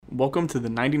Welcome to the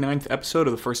 99th episode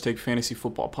of the First Take Fantasy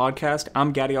Football Podcast.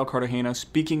 I'm Gadiel Cartagena,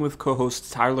 speaking with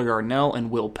co-hosts Tyler Yarnell and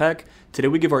Will Peck. Today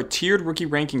we give our tiered rookie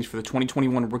rankings for the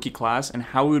 2021 rookie class and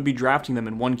how we would be drafting them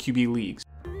in 1QB leagues.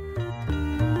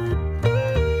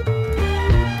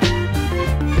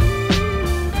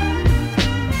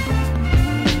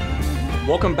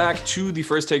 Welcome back to the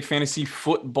First Take Fantasy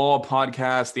Football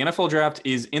Podcast. The NFL draft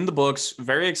is in the books.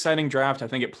 Very exciting draft. I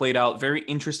think it played out very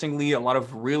interestingly. A lot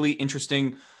of really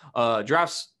interesting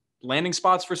drafts, landing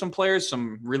spots for some players,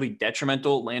 some really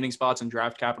detrimental landing spots and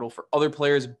draft capital for other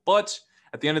players. But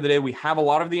at the end of the day, we have a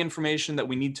lot of the information that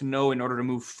we need to know in order to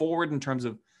move forward in terms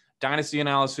of dynasty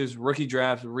analysis, rookie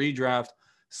draft, redraft,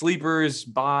 sleepers,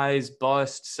 buys,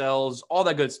 busts, sells, all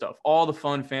that good stuff, all the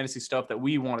fun fantasy stuff that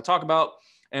we want to talk about.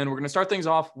 And we're going to start things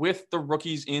off with the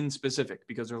rookies in specific,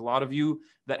 because there's a lot of you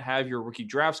that have your rookie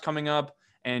drafts coming up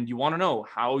and you want to know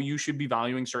how you should be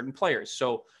valuing certain players.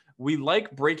 So we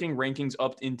like breaking rankings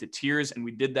up into tiers, and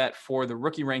we did that for the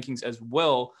rookie rankings as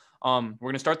well. We're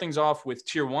going to start things off with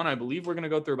tier one. I believe we're going to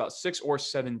go through about 6 or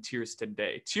 7 tiers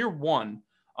today. Tier one,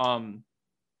 we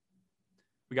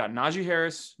got Najee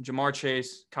Harris, Ja'Marr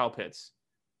Chase, Kyle Pitts.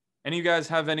 Any of you guys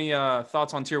have any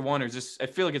thoughts on tier one, or just, I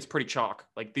feel like it's pretty chalk.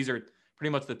 Like these are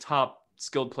pretty much the top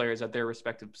skilled players at their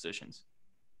respective positions.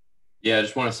 Yeah, I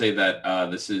just want to say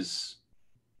that this is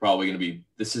probably going to be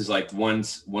 – this is like one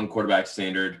quarterback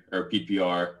standard or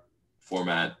PPR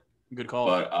format. Good call.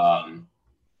 But,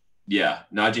 yeah,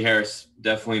 Najee Harris,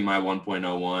 definitely my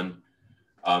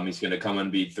 1.01. He's going to come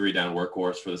and be 3-down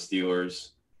workhorse for the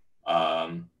Steelers.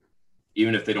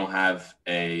 Even if they don't have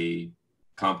a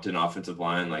competent offensive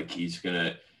line, like he's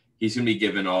going to be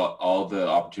given all the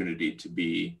opportunity to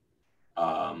be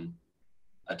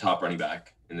a top running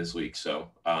back in this league.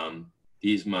 So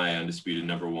he's my undisputed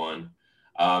number one.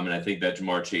 And I think that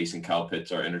Ja'Marr Chase and Kyle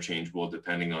Pitts are interchangeable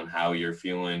depending on how you're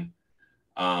feeling.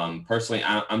 Personally,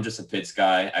 I'm just a Pitts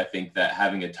guy. I think that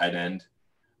having a tight end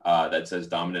that's as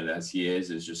dominant as he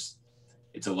is just,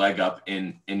 it's a leg up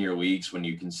in your leagues when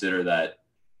you consider that,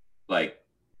 like,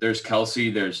 there's Kelsey,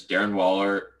 there's Darren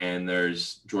Waller, and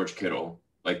there's George Kittle.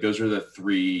 Like, those are the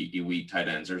 3 elite tight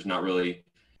ends. There's not really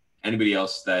anybody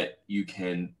else that you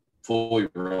can fully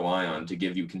rely on to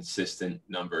give you consistent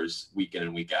numbers week in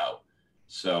and week out.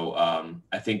 So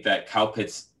I think that Kyle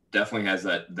Pitts definitely has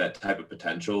that type of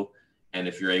potential. And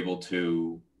if you're able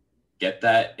to get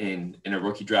that in a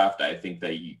rookie draft, I think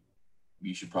that you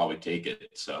should probably take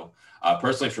it. So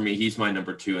personally for me, he's my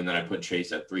number 2, and then I put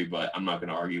Chase at 3, but I'm not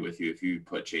going to argue with you if you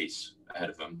put Chase ahead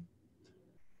of him.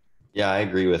 Yeah, I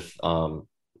agree with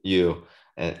you,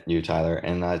 Tyler.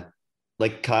 And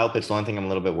like Kyle Pitts, the only thing I'm a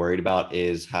little bit worried about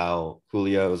is how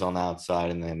Julio is on the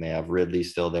outside, and then they have Ridley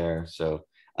still there. So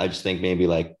I just think maybe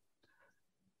like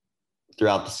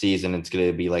throughout the season, it's going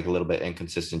to be like a little bit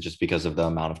inconsistent just because of the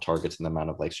amount of targets and the amount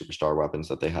of like superstar weapons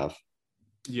that they have.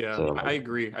 Yeah, so, I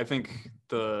agree. I think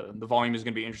the volume is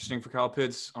going to be interesting for Kyle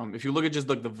Pitts. If you look at just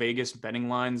like the Vegas betting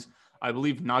lines, I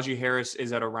believe Najee Harris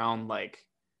is at around like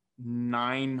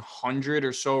 900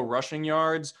 or so rushing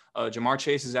yards. Ja'Marr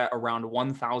Chase is at around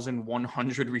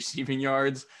 1,100 receiving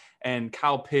yards, and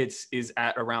Kyle Pitts is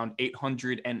at around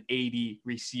 880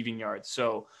 receiving yards.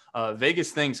 So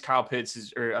Vegas thinks Kyle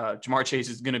Pitts Ja'Marr Chase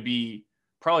is going to be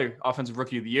probably offensive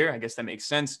rookie of the year. I guess that makes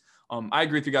sense. I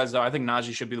agree with you guys, though. I think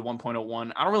Najee should be the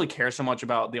 1.01. I don't really care so much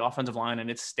about the offensive line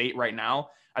and its state right now.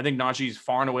 I think Najee is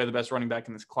far and away the best running back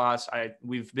in this class.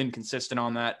 We've been consistent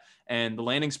on that. And the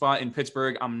landing spot in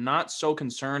Pittsburgh, I'm not so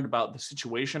concerned about the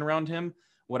situation around him.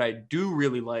 What I do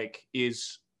really like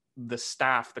is the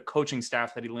coaching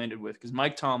staff that he landed with, because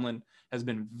Mike Tomlin has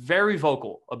been very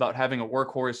vocal about having a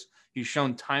workhorse. He's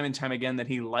shown time and time again that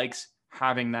he likes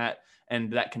having that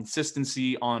and that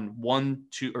consistency on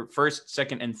first,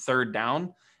 second, and third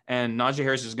down. And Najee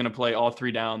Harris is going to play all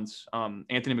 3 downs.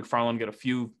 Anthony McFarland get a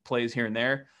few plays here and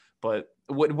there. But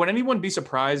would anyone be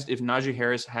surprised if Najee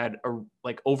Harris had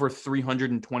over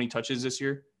 320 touches this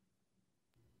year?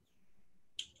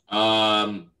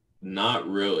 Not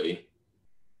really.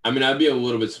 I mean, I'd be a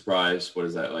little bit surprised. What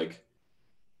is that like?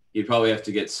 You'd probably have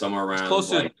to get somewhere around close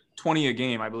to 20 a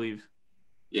game, I believe.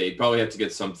 Yeah, you'd probably have to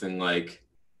get something like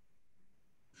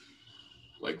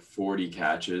 40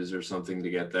 catches or something to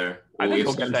get there. I think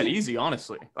he'll get that easy,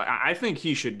 honestly. I think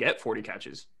he should get 40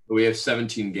 catches. We have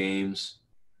 17 games.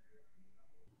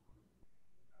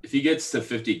 If he gets to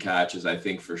 50 catches, I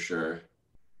think for sure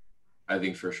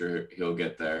he'll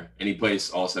get there. And he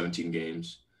plays all 17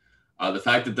 games. The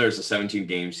fact that there's a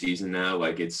 17-game season now,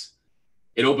 like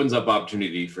it opens up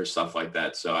opportunity for stuff like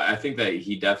that. So I think that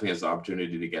he definitely has the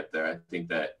opportunity to get there. I think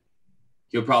that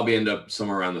he'll probably end up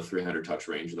somewhere around the 300 touch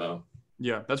range, though.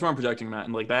 Yeah, that's where I'm projecting, Matt.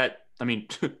 And like that, I mean,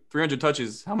 300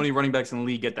 touches, how many running backs in the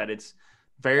league get that? It's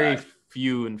very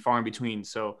few and far in between.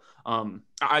 So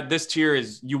this tier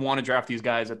is you want to draft these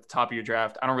guys at the top of your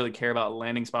draft. I don't really care about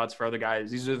landing spots for other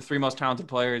guys. These are the three most talented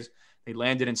players. They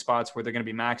landed in spots where they're going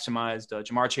to be maximized.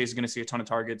 Jamar Chase is going to see a ton of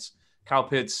targets. Kyle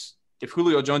Pitts, if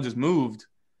Julio Jones is moved,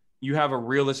 you have a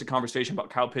realistic conversation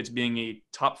about Kyle Pitts being a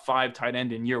top 5 tight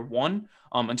end in year 1.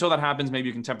 Until that happens, maybe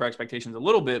you can temper expectations a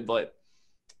little bit, but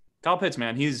Kyle Pitts,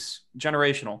 man, he's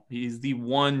generational. He's the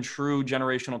one true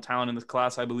generational talent in this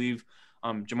class, I believe.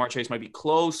 Jamar Chase might be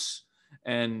close.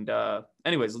 And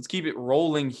anyways, let's keep it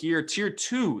rolling here. Tier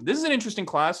 2. This is an interesting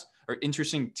class or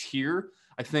interesting tier.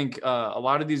 I think a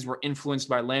lot of these were influenced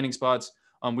by landing spots.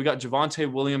 We got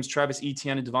Javonte Williams, Travis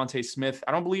Etienne, and Devontae Smith.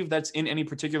 I don't believe that's in any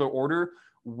particular order.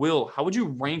 Will, how would you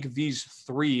rank these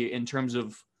three in terms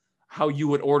of how you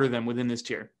would order them within this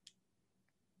tier?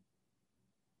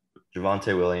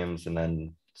 Javonte Williams, and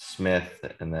then Smith,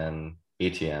 and then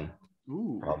Etienne.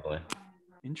 Ooh, probably.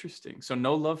 Interesting. So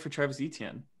no love for Travis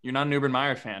Etienne. You're not an Urban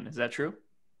Meyer fan. Is that true?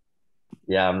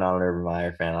 Yeah, I'm not an Urban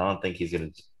Meyer fan. I don't think he's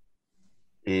going to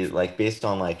be like based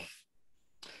on like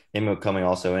him coming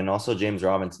also. And also James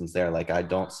Robinson's there. Like I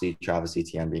don't see Travis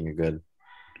Etienne being a good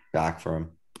back for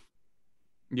him.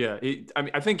 Yeah.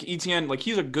 I think Etienne, like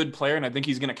he's a good player and I think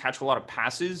he's going to catch a lot of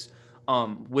passes,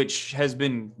 which has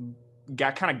been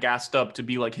kind of gassed up to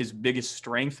be like his biggest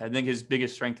strength. I think his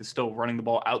biggest strength is still running the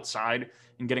ball outside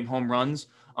and getting home runs.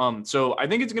 So I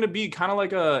think it's going to be kind of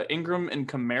like a Ingram and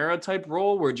Kamara type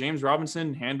role where James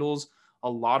Robinson handles a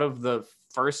lot of the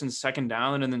first and second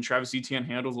down, and then Travis Etienne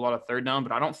handles a lot of third down.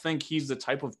 But I don't think he's the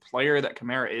type of player that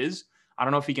Kamara is. I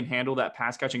don't know if he can handle that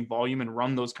pass catching volume and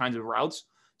run those kinds of routes.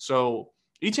 So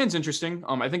Etienne's interesting.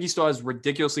 I think he still has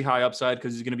ridiculously high upside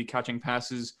because he's going to be catching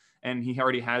passes and he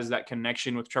already has that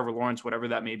connection with Trevor Lawrence, whatever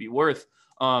that may be worth.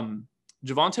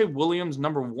 Javonte Williams,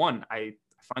 number 1. I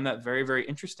find that very, very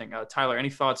interesting. Tyler, any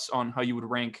thoughts on how you would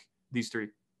rank these three?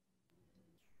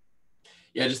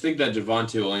 Yeah, I just think that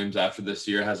Javonte Williams after this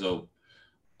year has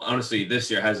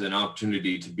this year has an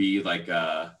opportunity to be like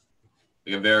a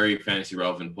very fantasy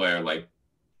relevant player. Like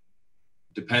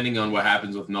depending on what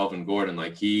happens with Melvin Gordon, I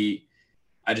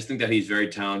just think that he's very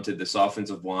talented. This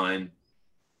offensive line,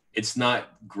 it's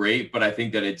not great, but I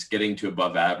think that it's getting to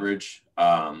above average.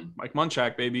 Mike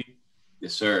Munchak, baby.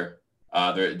 Yes, sir.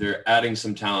 They're adding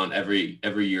some talent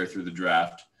every year through the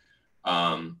draft,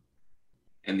 and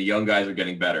the young guys are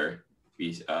getting better.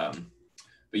 But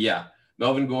yeah,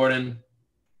 Melvin Gordon,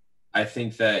 I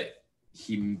think that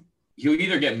he'll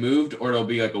either get moved or it'll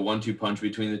be like a 1-2 punch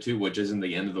between the two, which isn't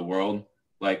the end of the world.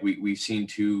 Like we've seen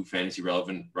 2 fantasy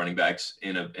relevant running backs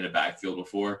in a backfield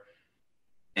before.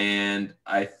 And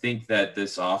I think that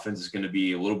this offense is going to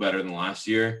be a little better than last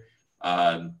year.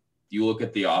 You look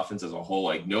at the offense as a whole,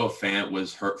 like Noah Fant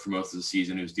was hurt for most of the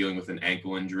season. He was dealing with an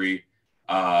ankle injury.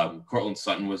 Cortland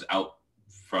Sutton was out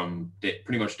from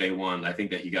pretty much day 1. I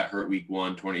think that he got hurt week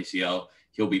 1, torn ACL.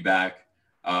 He'll be back.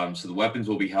 So the weapons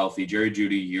will be healthy. Jerry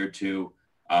Jeudy, year 2.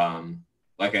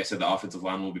 Like I said, the offensive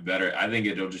line will be better. I think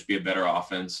it'll just be a better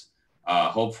offense.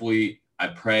 Hopefully, I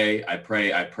pray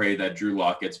that Drew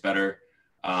Lock gets better,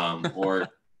 or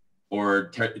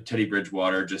Teddy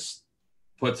Bridgewater just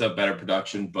puts up better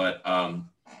production. But I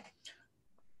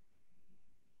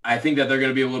think that they're going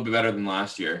to be a little bit better than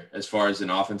last year as far as an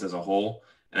offense as a whole.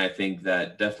 And I think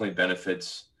that definitely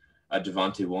benefits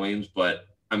Javonte Williams. But,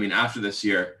 I mean, after this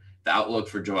year, the outlook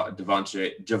for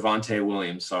Javonte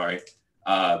Williams,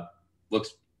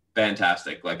 looks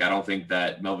fantastic. Like, I don't think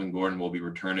that Melvin Gordon will be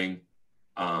returning.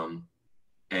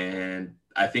 And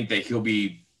I think that he'll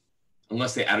be,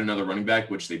 unless they add another running back,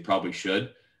 which they probably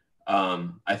should,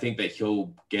 I think that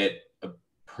he'll get a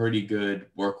pretty good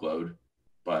workload.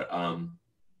 But,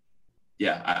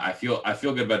 yeah, I feel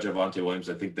good about Javonte Williams.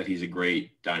 I think that he's a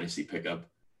great dynasty pickup.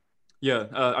 Yeah,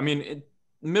 I mean,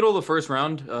 middle of the first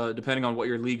round, depending on what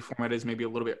your league format is, maybe a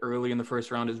little bit early in the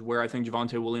first round is where I think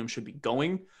Javonte Williams should be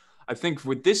going. I think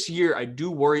with this year, I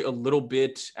do worry a little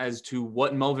bit as to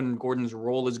what Melvin Gordon's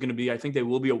role is going to be. I think they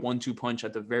will be a 1-2 punch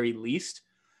at the very least.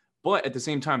 But at the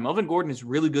same time, Melvin Gordon is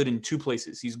really good in 2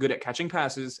 places. He's good at catching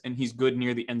passes and he's good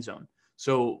near the end zone.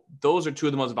 So those are 2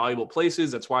 of the most valuable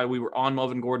places. That's why we were on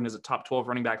Melvin Gordon as a top 12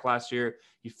 running back last year.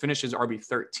 He finished his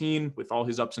RB13 with all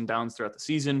his ups and downs throughout the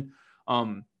season.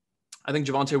 I think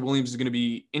Javonte Williams is going to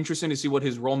be interesting to see what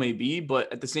his role may be.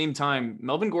 But at the same time,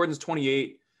 Melvin Gordon's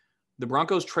 28. The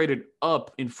Broncos traded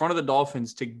up in front of the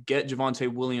Dolphins to get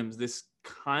Javonte Williams. This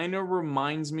kind of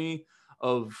reminds me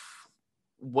of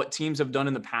what teams have done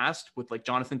in the past with like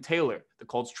Jonathan Taylor. The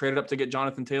Colts traded up to get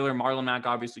Jonathan Taylor. Marlon Mack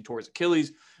obviously tore his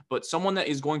Achilles, but someone that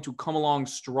is going to come along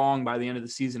strong by the end of the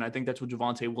season. I think that's what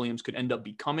Javonte Williams could end up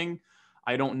becoming.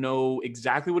 I don't know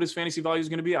exactly what his fantasy value is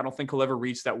going to be. I don't think he'll ever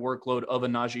reach that workload of a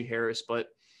Najee Harris, but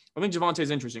I think Javonte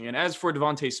is interesting. And as for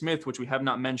Devontae Smith, which we have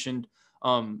not mentioned,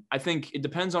 I think it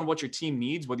depends on what your team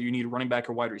needs, whether you need a running back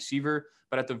or wide receiver.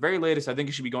 But at the very latest, I think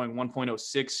it should be going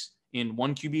 1.06 in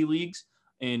 1 QB leagues.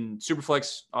 In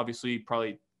Superflex, obviously,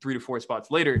 probably 3 to 4 spots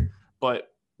later. But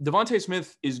Devontae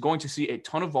Smith is going to see a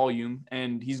ton of volume,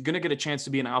 and he's going to get a chance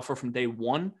to be an alpha from day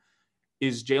one.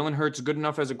 Is Jalen Hurts good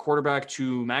enough as a quarterback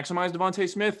to maximize Devontae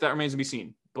Smith? That remains to be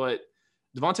seen. But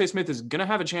Devontae Smith is going to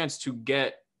have a chance to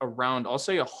get around, I'll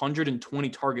say, 120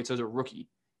 targets as a rookie.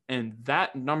 And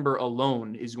that number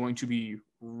alone is going to be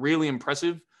really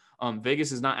impressive.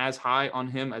 Vegas is not as high on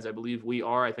him as I believe we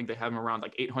are. I think they have him around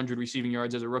like 800 receiving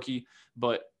yards as a rookie.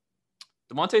 But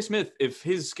Devontae Smith, if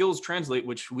his skills translate,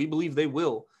 which we believe they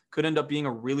will, could end up being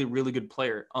a really, really good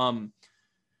player.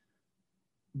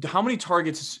 How many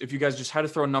targets, if you guys just had to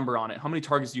throw a number on it, how many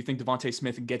targets do you think Devontae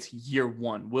Smith gets year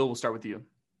one? Will, we'll start with you.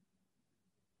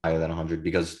 Higher than 100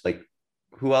 because, like,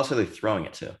 who else are they throwing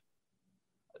it to?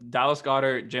 Dallas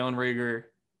Goedert, Jalen Reagor,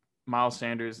 Miles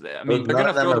Sanders. I mean, they're going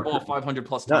to throw the ball 500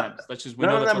 plus times. That's just, we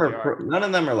know that's what they are. None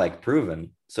of them are like proven.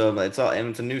 So it's all, and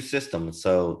it's a new system.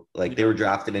 So like they were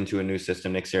drafted into a new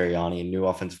system. Nick Sirianni, new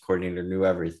offensive coordinator, knew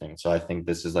everything. So I think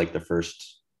this is like the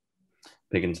first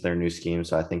pick into their new scheme.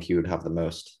 So I think he would have the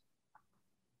most.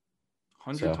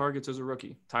 100 targets as a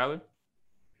rookie. Tyler?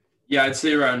 Yeah, I'd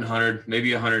say around 100,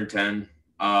 maybe 110.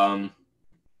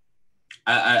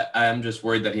 I'm just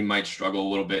worried that he might struggle a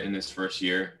little bit in his first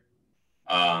year.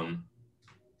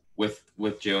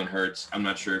 With Jalen Hurts, I'm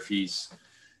not sure if he's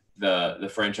the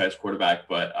franchise quarterback,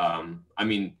 but I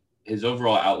mean, his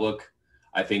overall outlook,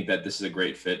 I think that this is a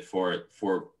great fit for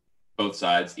both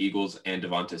sides, Eagles and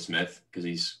Devonta Smith, because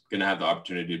he's going to have the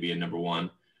opportunity to be a number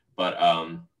one. But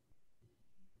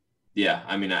yeah,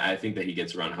 I mean, I think that he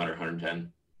gets around 100,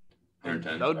 110.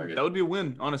 That would be a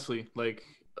win, honestly. Like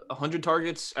 100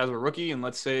 targets as a rookie, and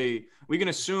let's say we can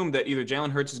assume that either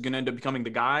Jalen Hurts is going to end up becoming the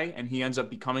guy and he ends up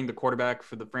becoming the quarterback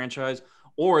for the franchise,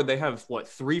 or they have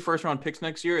 3 first-round picks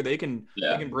next year. They can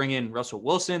bring in Russell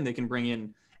Wilson. They can bring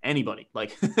in anybody.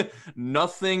 Like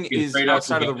nothing is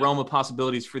outside of the realm of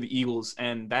possibilities for the Eagles,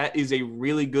 and that is a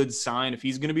really good sign. If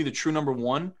he's going to be the true number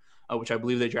one, which I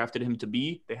believe they drafted him to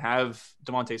be, they have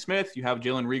Devontae Smith. You have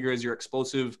Jalen Reagor as your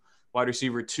explosive wide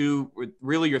receiver 2,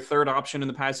 really your third option in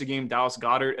the passing game. Dallas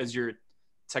Goedert as your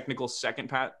technical second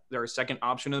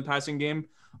option in the passing game.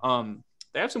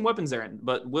 They have some weapons there,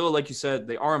 but Will, like you said,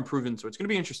 they are improving, so it's going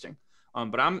to be interesting.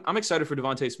 But I'm excited for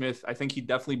Devontae Smith. I think he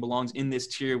definitely belongs in this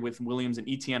tier with Williams and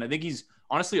Etienne. I think he's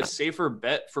honestly a safer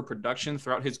bet for production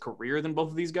throughout his career than both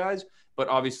of these guys. But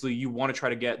obviously, you want to try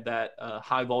to get that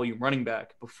high volume running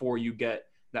back before you get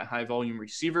that high volume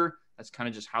receiver. That's kind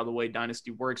of just how the way Dynasty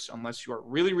works, unless you are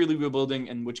really, really rebuilding,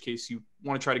 in which case you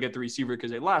want to try to get the receiver because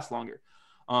they last longer.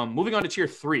 Moving on to tier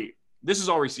 3. This is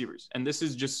all receivers, and this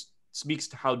is just speaks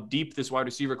to how deep this wide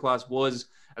receiver class was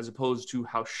as opposed to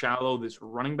how shallow this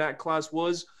running back class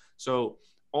was. So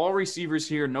all receivers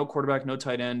here, no quarterback, no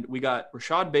tight end. We got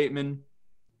Rashad Bateman,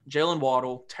 Jalen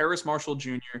Waddle, Terrace Marshall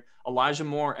Jr., Elijah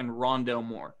Moore, and Rondale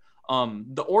Moore.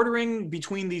 The ordering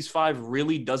between these 5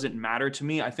 really doesn't matter to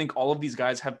me. I think all of these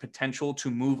guys have potential to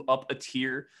move up a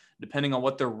tier depending on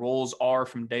what their roles are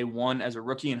from day one as a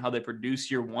rookie and how they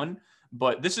produce year one.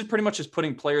 But this is pretty much just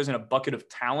putting players in a bucket of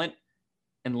talent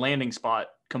and landing spot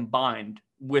combined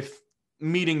with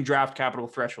meeting draft capital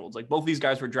thresholds. Like both these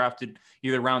guys were drafted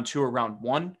either round 2 or round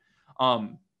 1.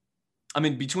 I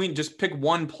mean, just pick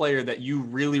one player that you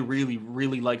really, really,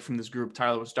 really like from this group.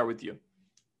 Tyler, we'll start with you.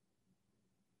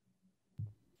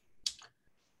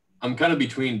 I'm kind of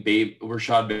between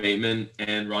Rashad Bateman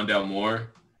and Rondale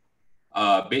Moore.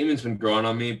 Bateman's been growing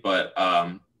on me, but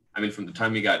I mean, from the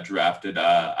time he got drafted,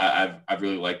 I've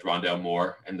really liked Rondale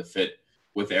Moore and the fit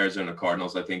with the Arizona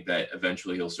Cardinals. I think that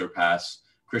eventually he'll surpass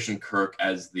Christian Kirk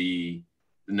as the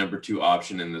number 2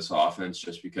 option in this offense,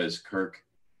 just because Kirk,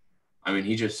 I mean,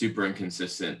 he's just super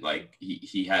inconsistent. Like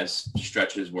he has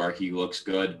stretches where he looks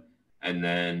good, and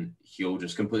then he'll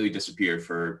just completely disappear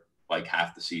for like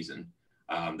half the season.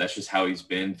 That's just how he's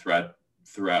been throughout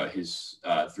his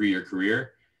 3-year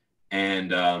career.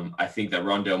 And I think that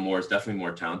Rondale Moore is definitely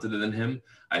more talented than him.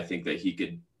 I think that he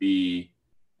could be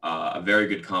a very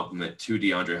good complement to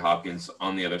DeAndre Hopkins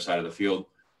on the other side of the field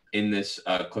in this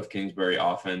Cliff Kingsbury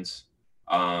offense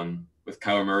with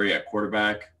Kyler Murray at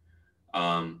quarterback.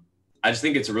 I just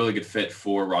think it's a really good fit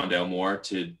for Rondale Moore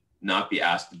to not be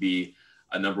asked to be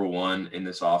a number one in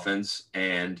this offense.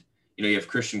 And, you have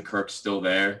Christian Kirk still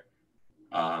there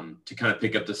to kind of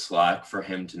pick up the slack for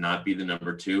him to not be the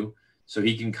number two. So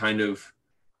he can kind of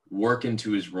work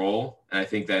into his role. And I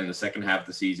think that in the second half of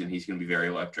the season, he's going to be very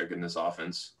electric in this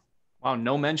offense. Wow,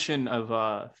 no mention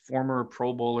of former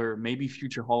Pro Bowler, maybe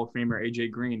future Hall of Famer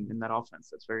AJ Green in that offense.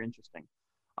 That's very interesting.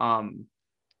 I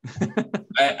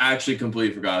actually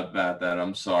completely forgot about that.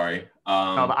 I'm sorry.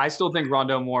 But I still think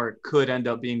Rondale Moore could end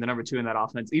up being the number two in that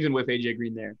offense, even with AJ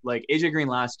Green there. Like AJ Green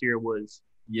last year was.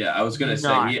 Yeah, I was gonna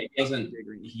say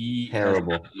he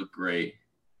terrible. doesn't look great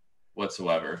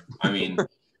whatsoever. I mean,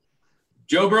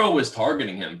 Joe Burrow was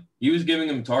targeting him. He was giving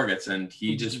him targets, and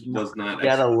he just does not. He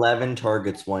had 11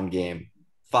 targets one game.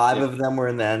 5 of them were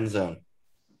in the end zone.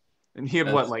 And he had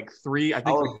three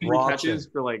catches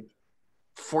for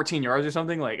 14 yards or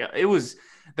something.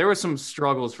 There were some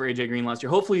struggles for AJ Green last year.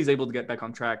 Hopefully he's able to get back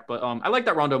on track. But I like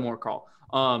that Rondale Moore call.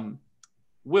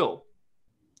 Will,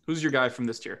 who's your guy from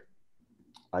this tier?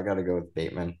 I got to go with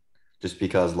Bateman just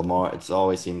because Lamar, it's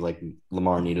always seemed like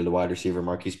Lamar needed a wide receiver.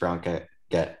 Marquise Brown can't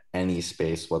get any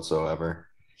space whatsoever.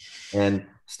 And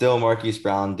still Marquise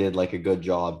Brown did a good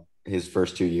job his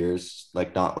first 2 years,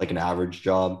 not an average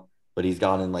job, but he's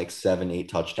gotten 7-8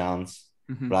 touchdowns.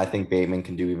 Mm-hmm. But I think Bateman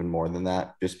can do even more than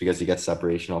that just because he gets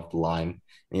separation off the line.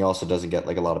 And he also doesn't get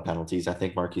a lot of penalties. I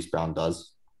think Marquise Brown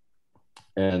does.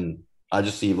 And I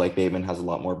just see Bateman has a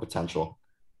lot more potential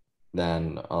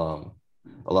than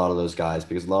a lot of those guys,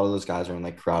 because a lot of those guys are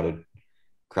in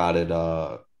crowded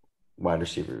wide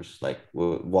receivers.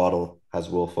 Waddle has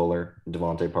Will Fuller,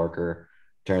 Devontae Parker,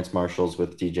 Terrence Marshall's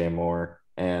with DJ Moore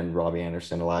and Robbie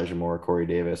Anderson, Elijah Moore, Corey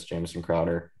Davis, Jamison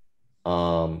Crowder,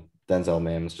 Denzel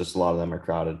Mims. Just a lot of them are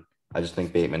crowded. I just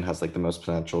think Bateman has the most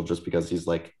potential just because he's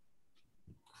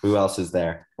who else is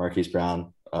there? Marquise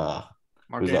Brown,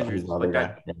 Mark Andrews.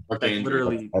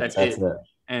 That's it.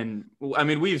 And I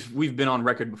mean, we've been on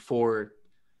record before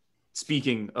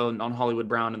speaking on Hollywood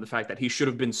Brown and the fact that he should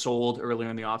have been sold earlier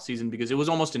in the offseason because it was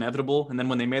almost inevitable. And then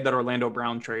when they made that Orlando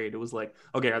Brown trade, it was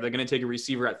okay, are they going to take a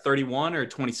receiver at 31 or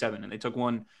 27? And they took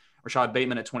Rashad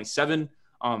Bateman at 27.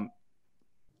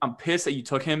 I'm pissed that you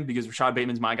took him because Rashad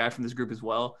Bateman's my guy from this group as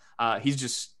well.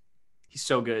 He's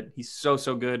so good. He's so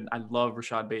good. I love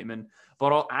Rashad Bateman.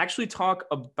 But I'll actually talk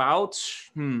about,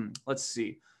 let's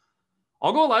see.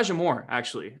 I'll go Elijah Moore,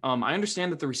 actually. I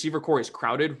understand that the receiver core is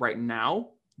crowded right now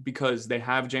because they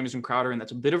have Jamison Crowder, and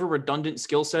that's a bit of a redundant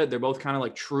skill set. They're both kind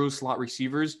of true slot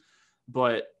receivers.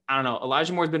 But I don't know.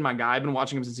 Elijah Moore's been my guy. I've been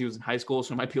watching him since he was in high school,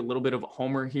 so it might be a little bit of a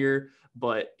homer here.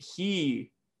 But he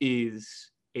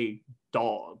is a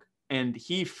dog, and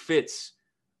he fits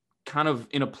kind of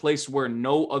in a place where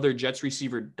no other Jets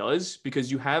receiver does,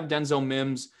 because you have Denzel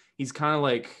Mims. He's kind of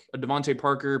like a Devontae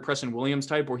Parker, Preston Williams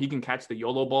type where he can catch the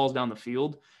YOLO balls down the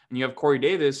field. And you have Corey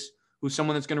Davis, who's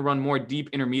someone that's going to run more deep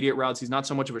intermediate routes. He's not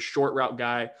so much of a short route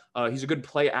guy. He's a good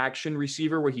play action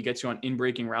receiver where he gets you on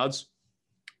in-breaking routes.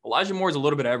 Elijah Moore is a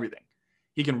little bit of everything.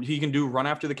 He can do run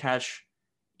after the catch.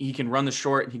 He can run the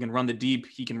short. He can run the deep.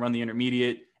 He can run the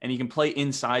intermediate. And he can play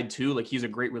inside too. He's a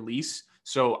great release.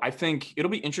 So I think it'll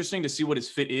be interesting to see what his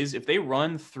fit is. If they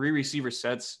run 3 receiver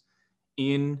sets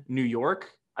in New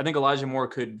York, I think Elijah Moore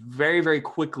could very, very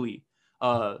quickly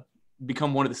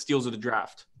become one of the steals of the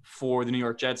draft for the New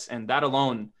York Jets. And that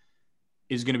alone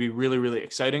is going to be really, really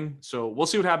exciting. So we'll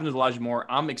see what happens with Elijah Moore.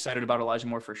 I'm excited about Elijah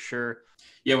Moore for sure.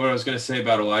 Yeah, what I was going to say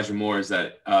about Elijah Moore is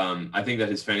that I think that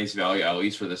his fantasy value, at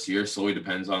least for this year, solely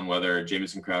depends on whether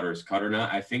Jamison Crowder is cut or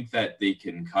not. I think that they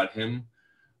can cut him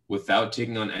without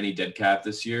taking on any dead cap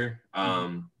this year.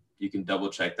 You can double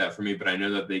check that for me, but I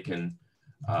know that they can.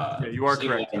 Yeah, you are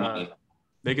correct.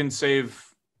 They can save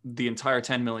the entire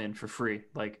 $10 million for free.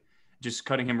 Just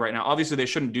cutting him right now. Obviously, they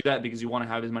shouldn't do that because you want to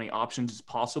have as many options as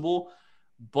possible.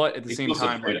 But at the same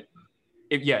time,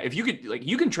 if you could,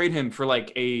 you can trade him for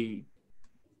a,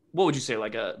 what would you say,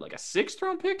 like a 6th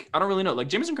round pick? I don't really know.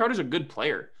 Jamison Crowder's a good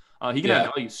player. He can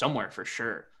have value somewhere for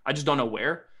sure. I just don't know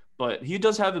where. But he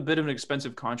does have a bit of an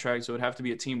expensive contract, so it would have to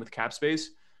be a team with cap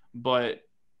space. But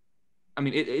I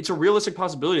mean, it's a realistic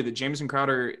possibility that Jamison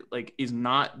Crowder is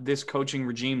not this coaching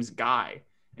regime's guy.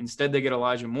 Instead, they get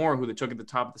Elijah Moore, who they took at the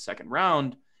top of the 2nd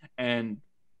round, and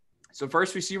it's the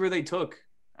first receiver they took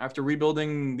after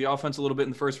rebuilding the offense a little bit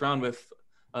in the 1st round with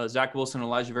Zach Wilson and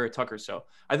Elijah Vera Tucker. So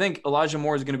I think Elijah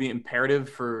Moore is going to be imperative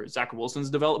for Zach Wilson's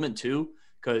development too,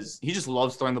 because he just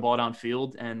loves throwing the ball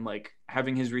downfield and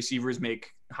having his receivers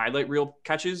make highlight reel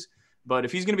catches. But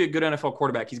if he's going to be a good NFL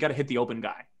quarterback, he's got to hit the open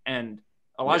guy. And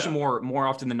Elijah Moore, more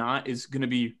often than not, is going to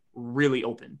be really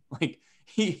open.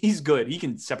 He's good. He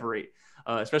can separate,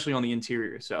 especially on the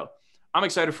interior. So I'm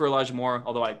excited for Elijah Moore,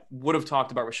 although I would have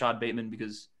talked about Rashad Bateman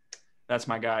because that's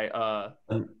my guy.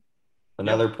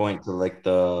 Another point to like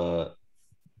to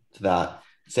that.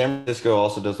 San Francisco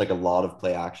also does like a lot of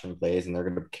play action plays, and they're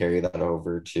going to carry that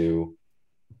over to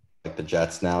like the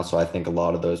Jets now. So I think a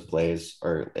lot of those plays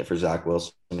are for Zach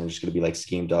Wilson are just going to be like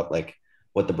schemed up like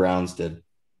what the Browns did.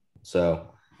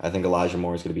 So I think Elijah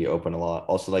Moore is going to be open a lot.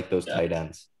 Also like those tight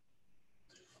ends.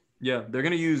 Yeah, they're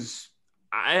going to use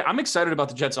I'm excited about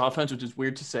the Jets offense, which is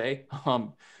weird to say.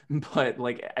 But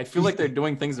like I feel like they're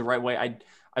doing things the right way.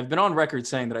 I've been on record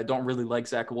saying that I don't really like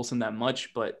Zach Wilson that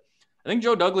much, but I think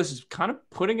Joe Douglas is kind of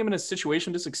putting him in a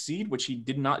situation to succeed, which he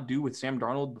did not do with Sam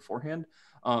Darnold beforehand.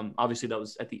 Obviously, that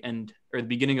was at the end or the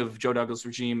beginning of Joe Douglas'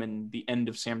 regime and the end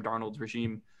of Sam Darnold's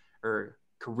regime or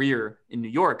career in New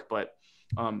York. But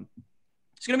it's going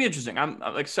to be interesting. I'm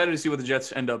excited to see what the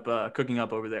Jets end up cooking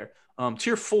up over there.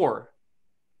 Tier 4.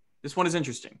 This one is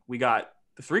interesting. We got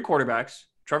the 3 quarterbacks,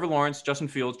 Trevor Lawrence, Justin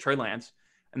Fields, Trey Lance.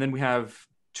 And then we have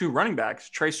 2 running backs,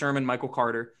 Trey Sermon, Michael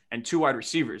Carter, and 2 wide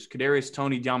receivers, Kadarius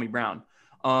Toney, De'Ami Brown.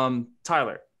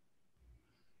 Tyler,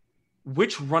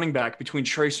 which running back between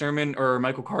Trey Sermon or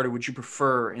Michael Carter would you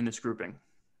prefer in this grouping?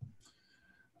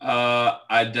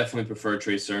 I definitely prefer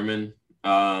Trey Sermon.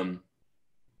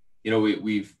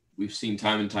 We've seen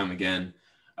time and time again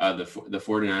the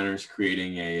 49ers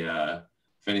creating a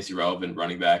fantasy relevant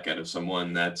running back out of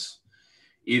someone that's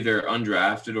either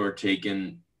undrafted or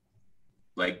taken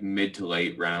like mid to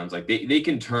late rounds. Like they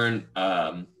can turn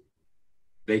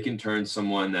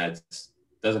someone that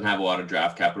doesn't have a lot of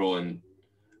draft capital and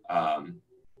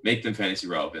make them fantasy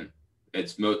relevant.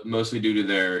 It's mostly due to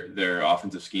their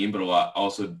offensive scheme, but a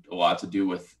lot to do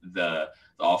with the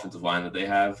offensive line that they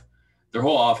have. Their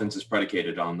whole offense is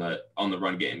predicated on the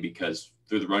run game, because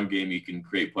through the run game you can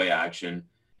create play action,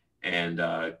 and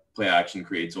play action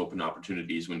creates open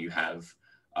opportunities when you have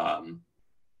a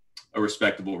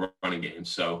respectable running game.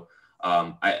 So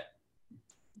the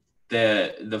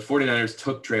 49ers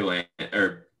took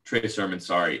Trey Sermon,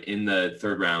 in the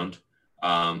 3rd round.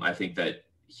 I think that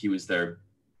he was their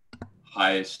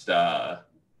highest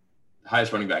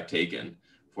running back taken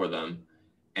for them.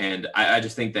 And I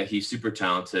just think that he's super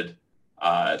talented.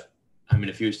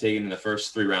 If he was taken in the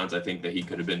first 3 rounds, I think that he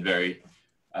could have been very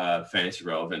fantasy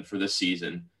relevant for this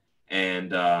season.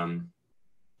 And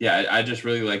I just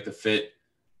really like the fit.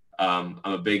 I'm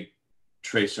a big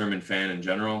Trey Sermon fan in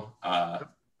general.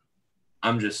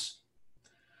 I'm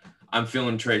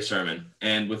feeling Trey Sermon.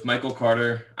 And with Michael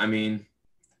Carter,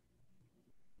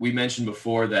 we mentioned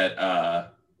before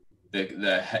that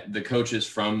the coaches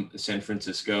from San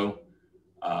Francisco,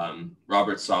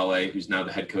 Robert Saleh, who's now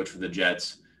the head coach for the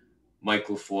Jets, Mike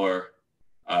LaFleur,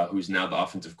 who's now the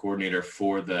offensive coordinator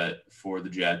for the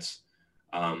Jets.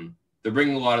 They're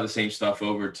bringing a lot of the same stuff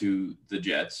over to the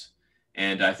Jets.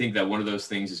 And I think that one of those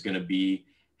things is going to be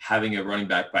having a running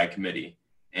back by committee.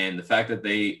 And the fact that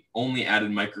they only added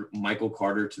Michael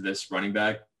Carter to this running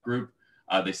back group,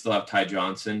 they still have Ty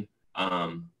Johnson.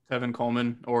 Tevin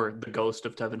Coleman, or the ghost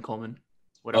of Tevin Coleman.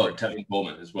 Whatever. Oh, Tevin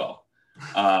Coleman as well.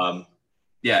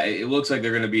 It looks like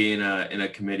they're going to be in a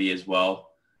committee as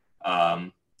well.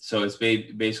 So it's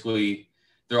basically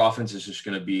their offense is just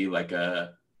going to be like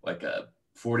a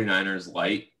 49ers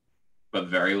light, but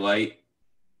very light.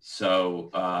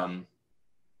 So, I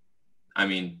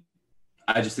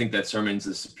just think that Sermon's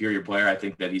a superior player. I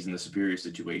think that he's in the superior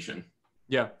situation.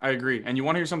 Yeah, I agree. And you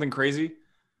want to hear something crazy?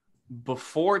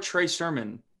 Before Trey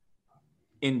Sermon,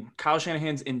 in Kyle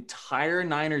Shanahan's entire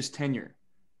Niners tenure,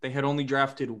 they had only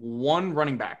drafted 1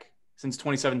 running back since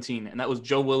 2017, and that was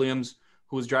Joe Williams,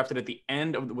 who was drafted at the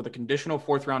end with a conditional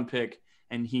 4th round pick,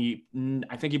 and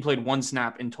I think he played 1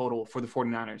 snap in total for the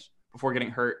 49ers before getting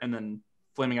hurt and then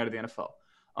flaming out of the NFL.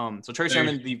 So Trey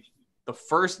Sermon, the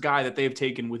first guy that they've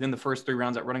taken within the first 3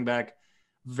 rounds at running back,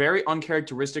 very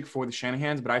uncharacteristic for the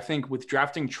Shanahans, but I think with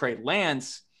drafting Trey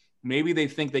Lance, maybe they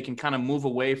think they can kind of move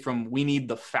away from we need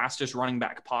the fastest running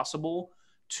back possible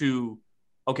to,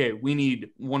 okay, we need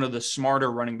one of the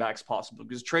smarter running backs possible,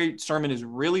 because Trey Sermon is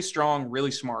really strong,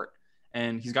 really smart,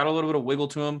 and he's got a little bit of wiggle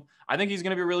to him. I think he's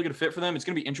going to be a really good fit for them. It's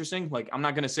going to be interesting. Like, I'm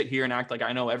not going to sit here and act like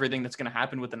I know everything that's going to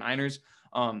happen with the Niners.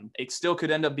 It still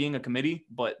could end up being a committee,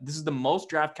 but this is the most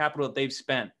draft capital that they've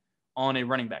spent on a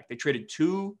running back. They traded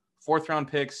 2 4th round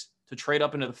picks to trade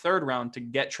up into the 3rd round to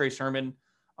get Trey Sermon,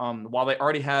 while they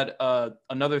already had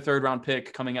another 3rd round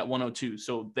pick coming at 102.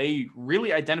 So they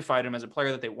really identified him as a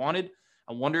player that they wanted.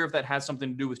 I wonder if that has something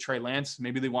to do with Trey Lance.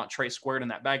 Maybe they want Trey squared in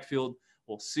that backfield.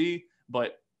 We'll see.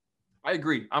 But I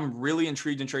agree. I'm really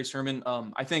intrigued in Trey Sermon.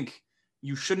 I think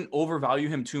you shouldn't overvalue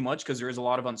him too much because there is a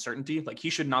lot of uncertainty. Like,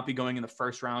 he should not be going in the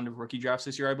first round of rookie drafts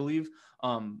this year, I believe.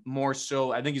 More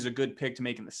so, I think he's a good pick to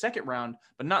make in the second round,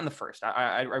 but not in the first.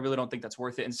 I really don't think that's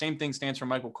worth it. And same thing stands for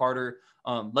Michael Carter.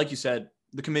 Like you said,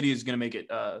 the committee is going to make it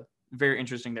very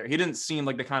interesting there. He didn't seem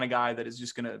like the kind of guy that is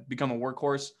just going to become a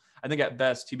workhorse. I think at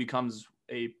best he becomes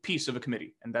a piece of a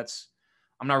committee, and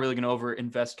I'm not really going to over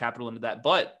invest capital into that.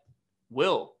 But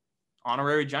Will,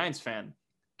 honorary Giants fan,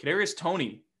 Kadarius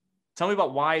Toney, tell me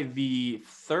about why the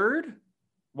fourth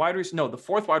wide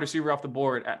receiver off the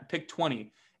board at pick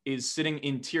 20 is sitting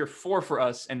in tier 4 for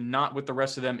us and not with the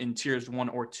rest of them in tiers 1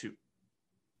 or 2.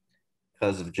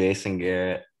 Because of Jason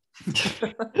Garrett.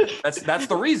 That's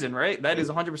the reason, right? That is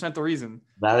 100% the reason.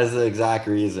 That is the exact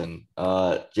reason.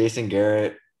 Jason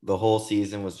Garrett, the whole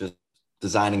season was just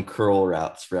designing curl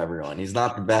routes for everyone. He's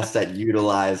not the best at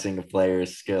utilizing a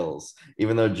player's skills,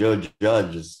 even though Joe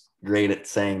Judge is great at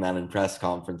saying that in press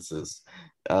conferences.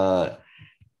 Kadarius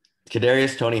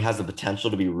Toney has the potential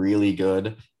to be really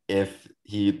good if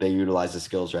they utilize his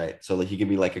skills right. So he could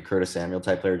be like a Curtis Samuel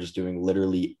type player, just doing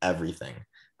literally everything.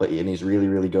 And he's really,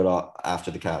 really good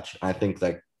after the catch. I think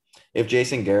like if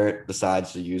Jason Garrett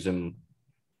decides to use him,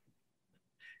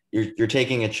 you're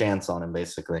taking a chance on him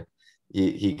basically.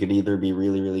 He could either be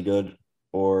really, really good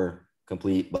or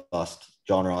complete bust,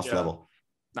 John Ross level.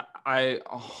 I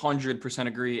 100%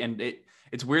 agree. And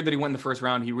it's weird that he went in the first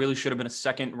round. He really should have been a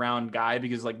second round guy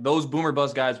because like those boomer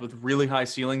bust guys with really high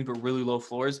ceilings but really low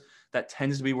floors, that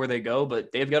tends to be where they go.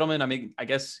 But Dave Gettleman, I mean, I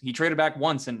guess he traded back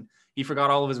once and he forgot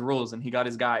all of his rules and he got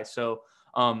his guy. So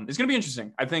it's going to be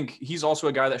interesting. I think he's also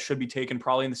a guy that should be taken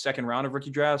probably in the second round of rookie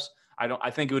drafts.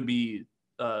 I think it would be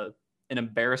an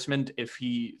embarrassment if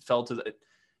he fell to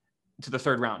the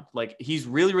third round. Like, he's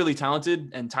really, really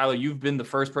talented. And Tyler, you've been the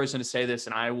first person to say this,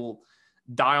 and I will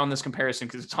die on this comparison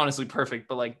because it's honestly perfect.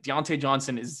 But like Deontay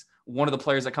Johnson is one of the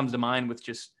players that comes to mind with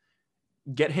just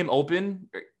get him open,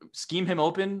 scheme him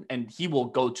open, and he will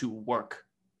go to work.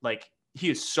 Like, he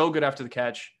is so good after the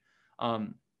catch.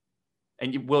 And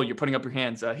Will, you're putting up your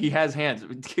hands. He has hands.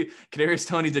 Kadarius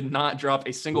Toney did not drop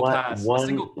a single pass.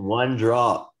 One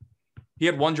drop. He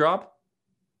had one drop?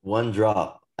 One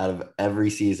drop out of every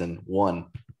season. One.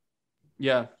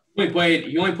 Yeah.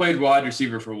 He only played wide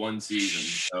receiver for one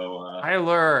season. So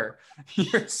Tyler,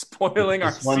 you're spoiling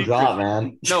our one drop,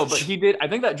 man. No, but he did. I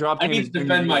think that drop. I need to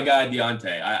defend my guy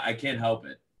Deontay. I can't help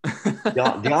it.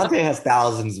 Deontay has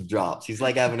thousands of drops. He's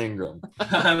like Evan Ingram.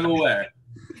 I'm aware.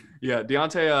 Yeah,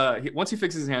 Deontay. Once he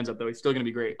fixes his hands up, though, he's still going to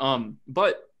be great.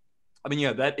 But I mean,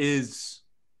 yeah, that is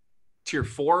tier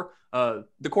 4. The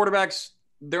quarterbacks,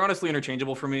 they're honestly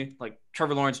interchangeable for me. Like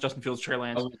Trevor Lawrence, Justin Fields, Trey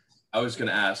Lance. I was going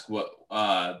to ask what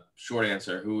short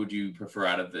answer. Who would you prefer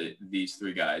out of these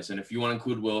three guys? And if you want to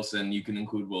include Wilson, you can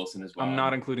include Wilson as well. I'm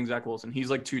not including Zach Wilson. He's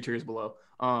like 2 tiers below.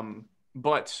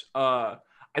 But I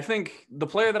think the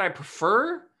player that I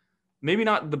prefer, maybe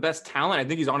not the best talent. I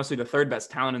think he's honestly the third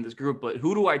best talent in this group. But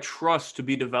who do I trust to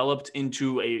be developed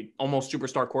into a almost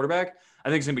superstar quarterback? I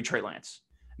think it's going to be Trey Lance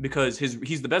because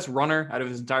he's the best runner out of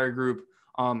his entire group.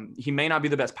 He may not be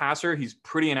the best passer. He's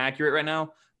pretty inaccurate right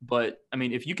now. But, I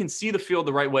mean, if you can see the field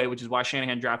the right way, which is why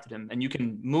Shanahan drafted him, and you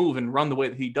can move and run the way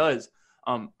that he does,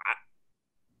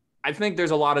 I think there's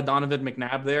a lot of Donovan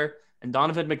McNabb there. And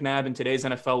Donovan McNabb in today's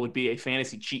NFL would be a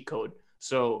fantasy cheat code.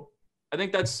 So I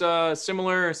think that's a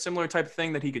similar type of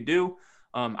thing that he could do.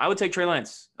 I would take Trey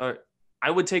Lance.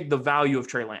 I would take the value of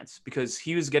Trey Lance because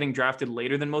he was getting drafted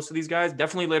later than most of these guys,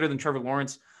 definitely later than Trevor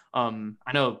Lawrence.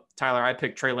 I know, Tyler, I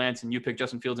picked Trey Lance and you picked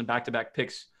Justin Fields in back-to-back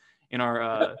picks in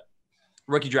our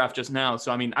rookie draft just now.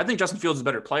 So, I mean, I think Justin Fields is a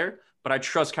better player, but I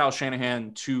trust Kyle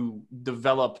Shanahan to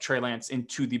develop Trey Lance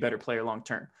into the better player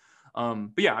long-term.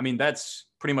 But yeah, I mean, that's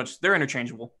pretty much, they're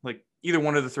interchangeable. Like either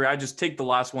one of the three, I just take the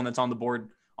last one that's on the board.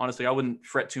 Honestly, I wouldn't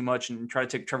fret too much and try to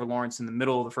take Trevor Lawrence in the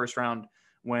middle of the first round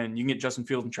when you can get Justin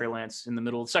Fields and Trey Lance in the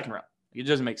middle of the second round. It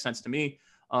doesn't make sense to me.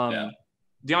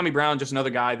 De'Ami Brown, just another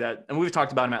guy that, and we've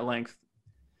talked about him at length.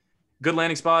 Good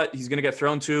landing spot. He's going to get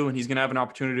thrown to, and he's going to have an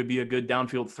opportunity to be a good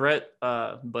downfield threat.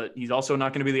 But he's also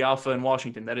not going to be the alpha in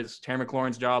Washington. That is Terry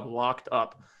McLaurin's job locked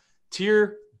up.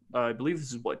 I believe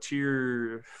this is what,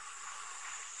 tier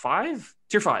 5?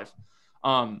 Tier 5.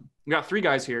 We got 3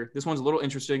 guys here. This one's a little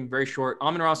interesting, very short.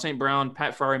 Amon-Ra St. Brown,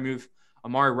 Pat Freiermuth,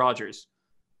 Amari Rodgers.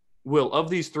 Will, of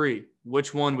these 3,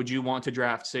 which one would you want to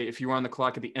draft, say, if you were on the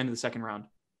clock at the end of the second round?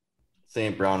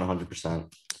 St. Brown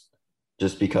 100%.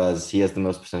 Just because he has the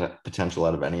most potential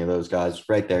out of any of those guys.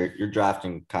 Right there, you're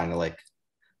drafting kind of like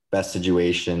best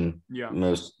situation. Yeah.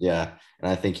 And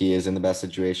I think he is in the best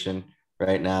situation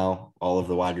right now. All of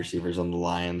the wide receivers on the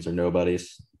Lions are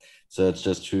nobodies. So it's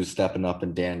just who's stepping up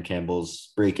in Dan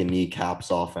Campbell's breaking kneecaps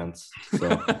offense.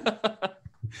 So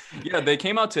Yeah, they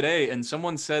came out today and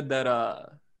someone said that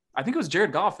I think it was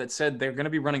Jared Goff that said they're going to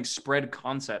be running spread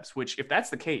concepts, which if that's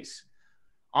the case,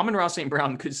 Amon-Ra St.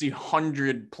 Brown could see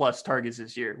 100+ targets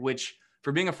this year, which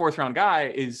for being a 4th-round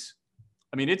guy is,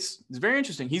 I mean, it's very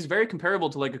interesting. He's very comparable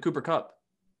to like a Cooper Kupp.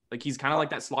 Like he's kind of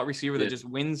like that slot receiver that just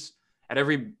wins at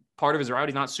every part of his route.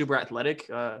 He's not super athletic.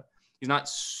 He's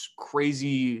not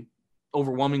crazy,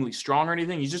 overwhelmingly strong or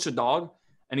anything. He's just a dog,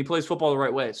 and he plays football the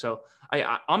right way. So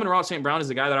Amon-Ra St. Brown is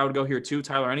the guy that I would go here too.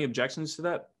 Tyler, any objections to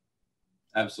that?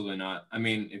 Absolutely not. I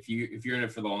mean, if you're in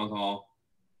it for the long haul,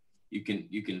 you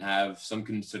can have some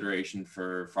consideration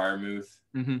for Freiermuth.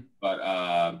 Mm-hmm. But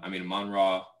I mean,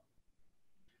 Amon-Ra,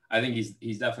 I think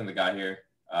he's definitely the guy here.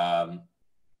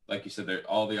 Like you said, there's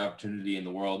all the opportunity in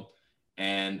the world.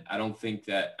 And I don't think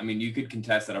that, I mean, you could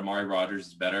contest that Amari Rodgers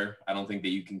is better. I don't think that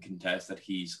you can contest that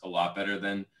he's a lot better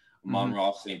than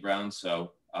Amon-Ra St. Brown.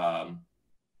 So, I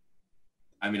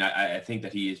mean, I think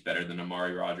that he is better than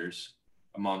Amari Rodgers.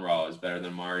 Amon-Ra is better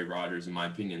than Amari Rodgers, in my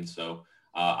opinion. So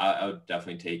I would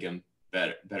definitely take him.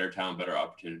 Better talent, better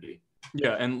opportunity.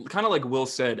 Yeah, and kind of like Will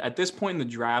said, at this point in the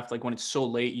draft, like when it's so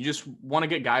late, you just want to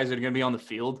get guys that are going to be on the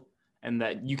field and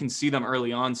that you can see them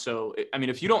early on. So, I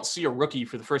mean, if you don't see a rookie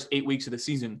for the first 8 weeks of the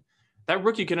season, that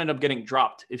rookie can end up getting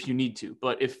dropped if you need to.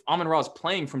 But if Amon-Ra is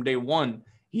playing from day one,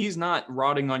 he's not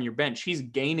rotting on your bench. He's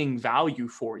gaining value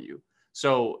for you.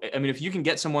 So, I mean, if you can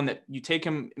get someone that you take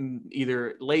him in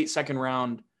either late 2nd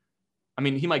round, I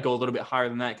mean, he might go a little bit higher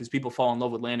than that because people fall in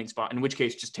love with landing spot, in which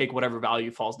case just take whatever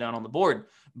value falls down on the board.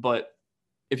 But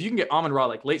if you can get Amon-Ra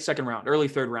like late 2nd round, early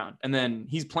 3rd round, and then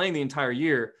he's playing the entire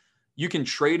year, you can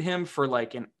trade him for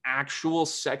like an actual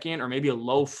 2nd or maybe a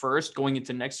low 1st going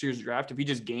into next year's draft. If he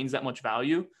just gains that much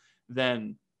value,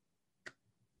 then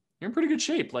you're in pretty good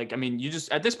shape. Like, I mean, you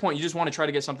just, at this point, you just want to try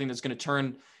to get something that's going to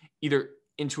turn either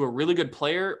into a really good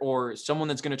player or someone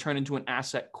that's going to turn into an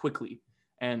asset quickly.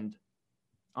 And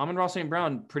Amon-Ra St.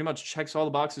 Brown pretty much checks all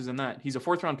the boxes in that. He's a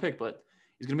 4th-round pick, but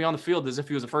he's going to be on the field as if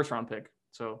he was a 1st-round pick.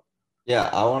 So, yeah,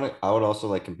 I would also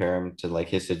like compare him to like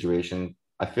his situation.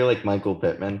 I feel like Michael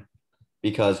Pittman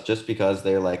because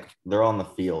they're on the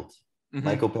field. mm-hmm.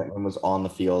 Michael Pittman was on the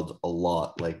field a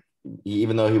lot. Like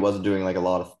even though he wasn't doing like a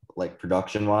lot of like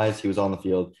production wise, he was on the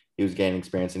field. He was gaining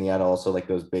experience, and he had also like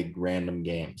those big random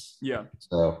games. Yeah.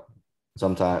 So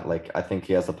sometimes, like I think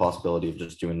he has the possibility of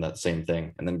just doing that same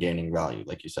thing and then gaining value,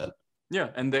 like you said. Yeah,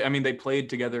 and they played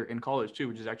together in college too,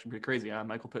 which is actually pretty crazy.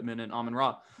 Michael Pittman and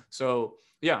Amon-Ra. So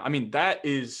yeah, I mean that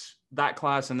is that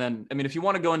class. And then I mean if you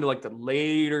want to go into like the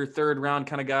later 3rd round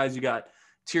kind of guys, you got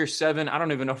tier 7. I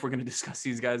don't even know if we're going to discuss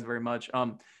these guys very much.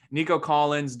 Nico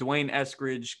Collins, Dwayne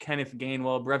Eskridge, Kenneth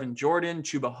Gainwell, Brevin Jordan,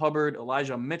 Chuba Hubbard,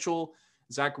 Elijah Mitchell,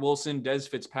 Zach Wilson, Dez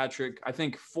Fitzpatrick. I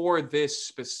think for this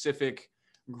specific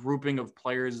grouping of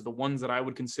players, the ones that I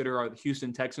would consider are the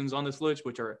Houston Texans on this list,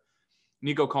 which are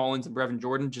Nico Collins and Brevin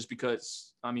Jordan, just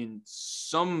because, I mean,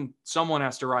 someone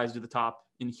has to rise to the top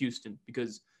in Houston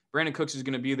because Brandon Cooks is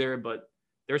going to be there, but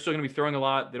they're still going to be throwing a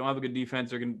lot. They don't have a good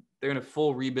defense. They're going to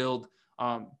full rebuild.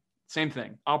 Same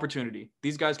thing, opportunity.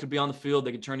 These guys could be on the field.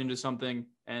 They could turn into something,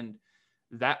 and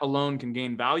that alone can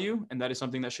gain value. And that is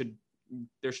something that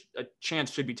there's a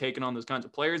chance should be taken on those kinds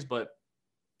of players. But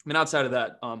I mean, outside of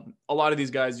that, a lot of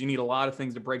these guys, you need a lot of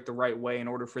things to break the right way in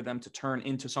order for them to turn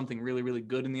into something really, really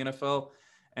good in the NFL.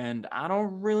 And I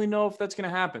don't really know if that's going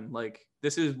to happen. Like,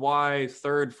 this is why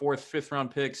 3rd, 4th, 5th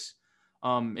round picks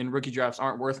in rookie drafts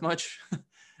aren't worth much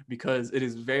because it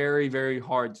is very, very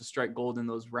hard to strike gold in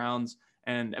those rounds.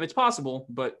 And it's possible,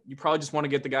 but you probably just want to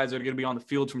get the guys that are going to be on the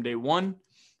field from day one,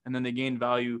 and then they gain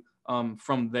value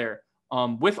from there.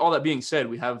 With all that being said,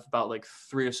 we have about like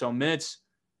 3 or so minutes.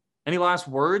 Any last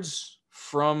words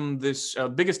from this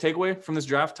biggest takeaway from this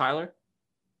draft, Tyler?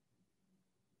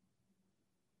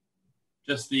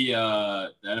 Just the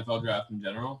NFL draft in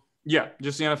general? Yeah,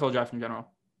 just the NFL draft in general.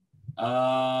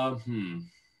 I mean,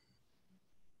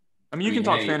 you can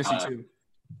talk fantasy too.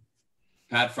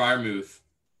 Pat Freiermuth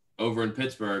over in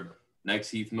Pittsburgh, next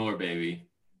Heath Miller, baby.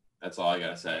 That's all I got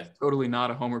to say. Totally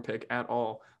not a homer pick at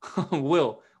all.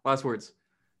 Will, last words.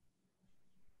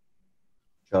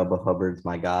 Chuba Hubbard's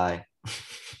my guy.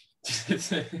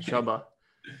 Chuba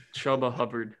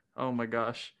Hubbard. Oh my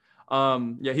gosh.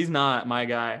 Yeah, he's not my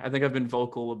guy. I think I've been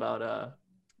vocal about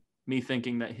me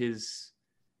thinking that his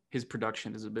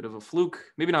production is a bit of a fluke.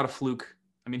 Maybe not a fluke.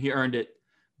 I mean, he earned it,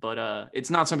 but it's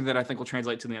not something that I think will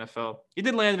translate to the NFL. He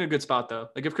did land in a good spot though.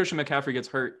 Like if Christian McCaffrey gets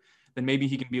hurt, then maybe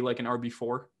he can be like an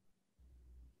RB4.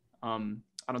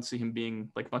 I don't see him being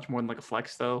like much more than like a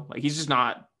flex though. Like he's just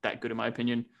not that good in my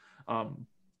opinion.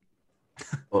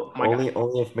 Well, Oh my God.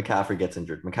 only if McCaffrey gets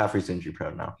injured. McCaffrey's injury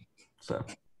prone now. So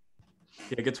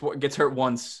Yeah, gets hurt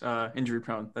once, injury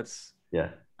prone. That's yeah.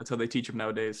 how they teach him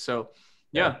nowadays. So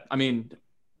Yeah. yeah, I mean,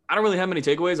 I don't really have many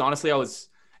takeaways. Honestly,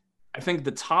 I think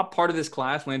the top part of this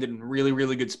class landed in really,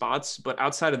 really good spots. But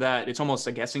outside of that, it's almost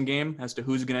a guessing game as to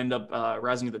who's going to end up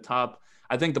rising to the top.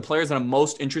 I think the players that I'm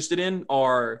most interested in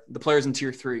are the players in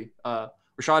tier 3.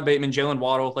 Rashad Bateman, Jalen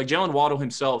Waddle. Like Jalen Waddle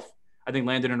himself, I think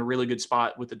landed in a really good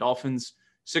spot with the Dolphins.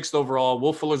 6th overall.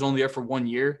 Will Fuller's only there for 1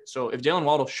 year. So if Jalen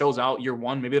Waddle shows out year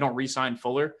 1, maybe they don't re-sign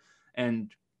Fuller.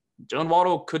 And Jalen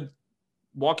Waddle could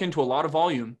walk into a lot of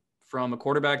volume from a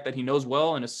quarterback that he knows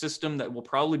well and a system that will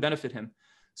probably benefit him.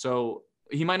 So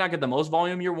he might not get the most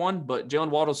volume year 1, but Jalen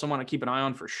Waddle is someone to keep an eye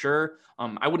on for sure.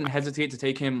 I wouldn't hesitate to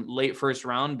take him late first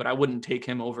round, but I wouldn't take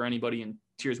him over anybody in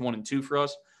tiers 1 and 2 for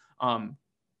us.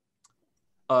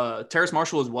 Terrace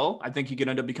Marshall as well. I think he could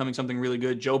end up becoming something really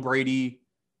good. Joe Brady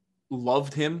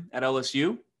loved him at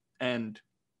LSU, and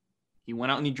he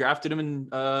went out and he drafted him in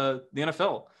the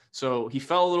NFL. So he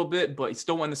fell a little bit, but he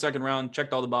still went in the second round,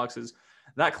 checked all the boxes.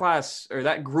 That class, or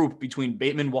that group between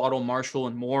Bateman, Waddle, Marshall,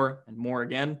 and more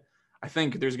again, I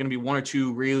think there's going to be 1 or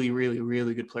 2 really, really,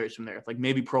 really good players from there, like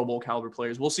maybe Pro Bowl caliber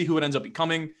players. We'll see who it ends up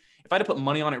becoming. If I had to put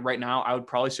money on it right now, I would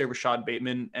probably say Rashad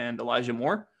Bateman and Elijah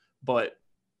Moore, but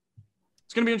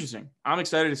it's going to be interesting. I'm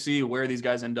excited to see where these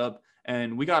guys end up,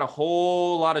 and we got a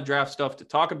whole lot of draft stuff to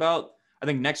talk about. I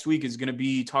think next week is going to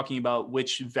be talking about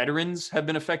which veterans have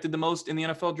been affected the most in the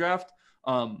NFL draft.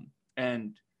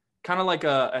 And kind of like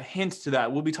a hint to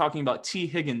that, we'll be talking about T.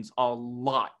 Higgins a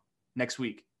lot next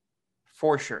week.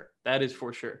 For sure. That is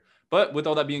for sure. But with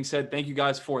all that being said, thank you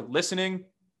guys for listening.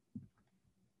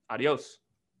 Adios.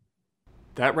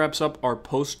 That wraps up our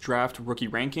post-draft rookie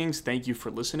rankings. Thank you for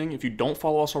listening. If you don't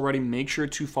follow us already, make sure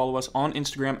to follow us on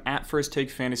Instagram at First Take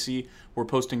Fantasy. We're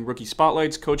posting rookie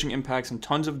spotlights, coaching impacts, and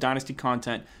tons of dynasty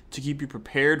content to keep you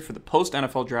prepared for the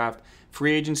post-NFL draft,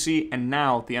 free agency, and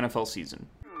now the NFL season.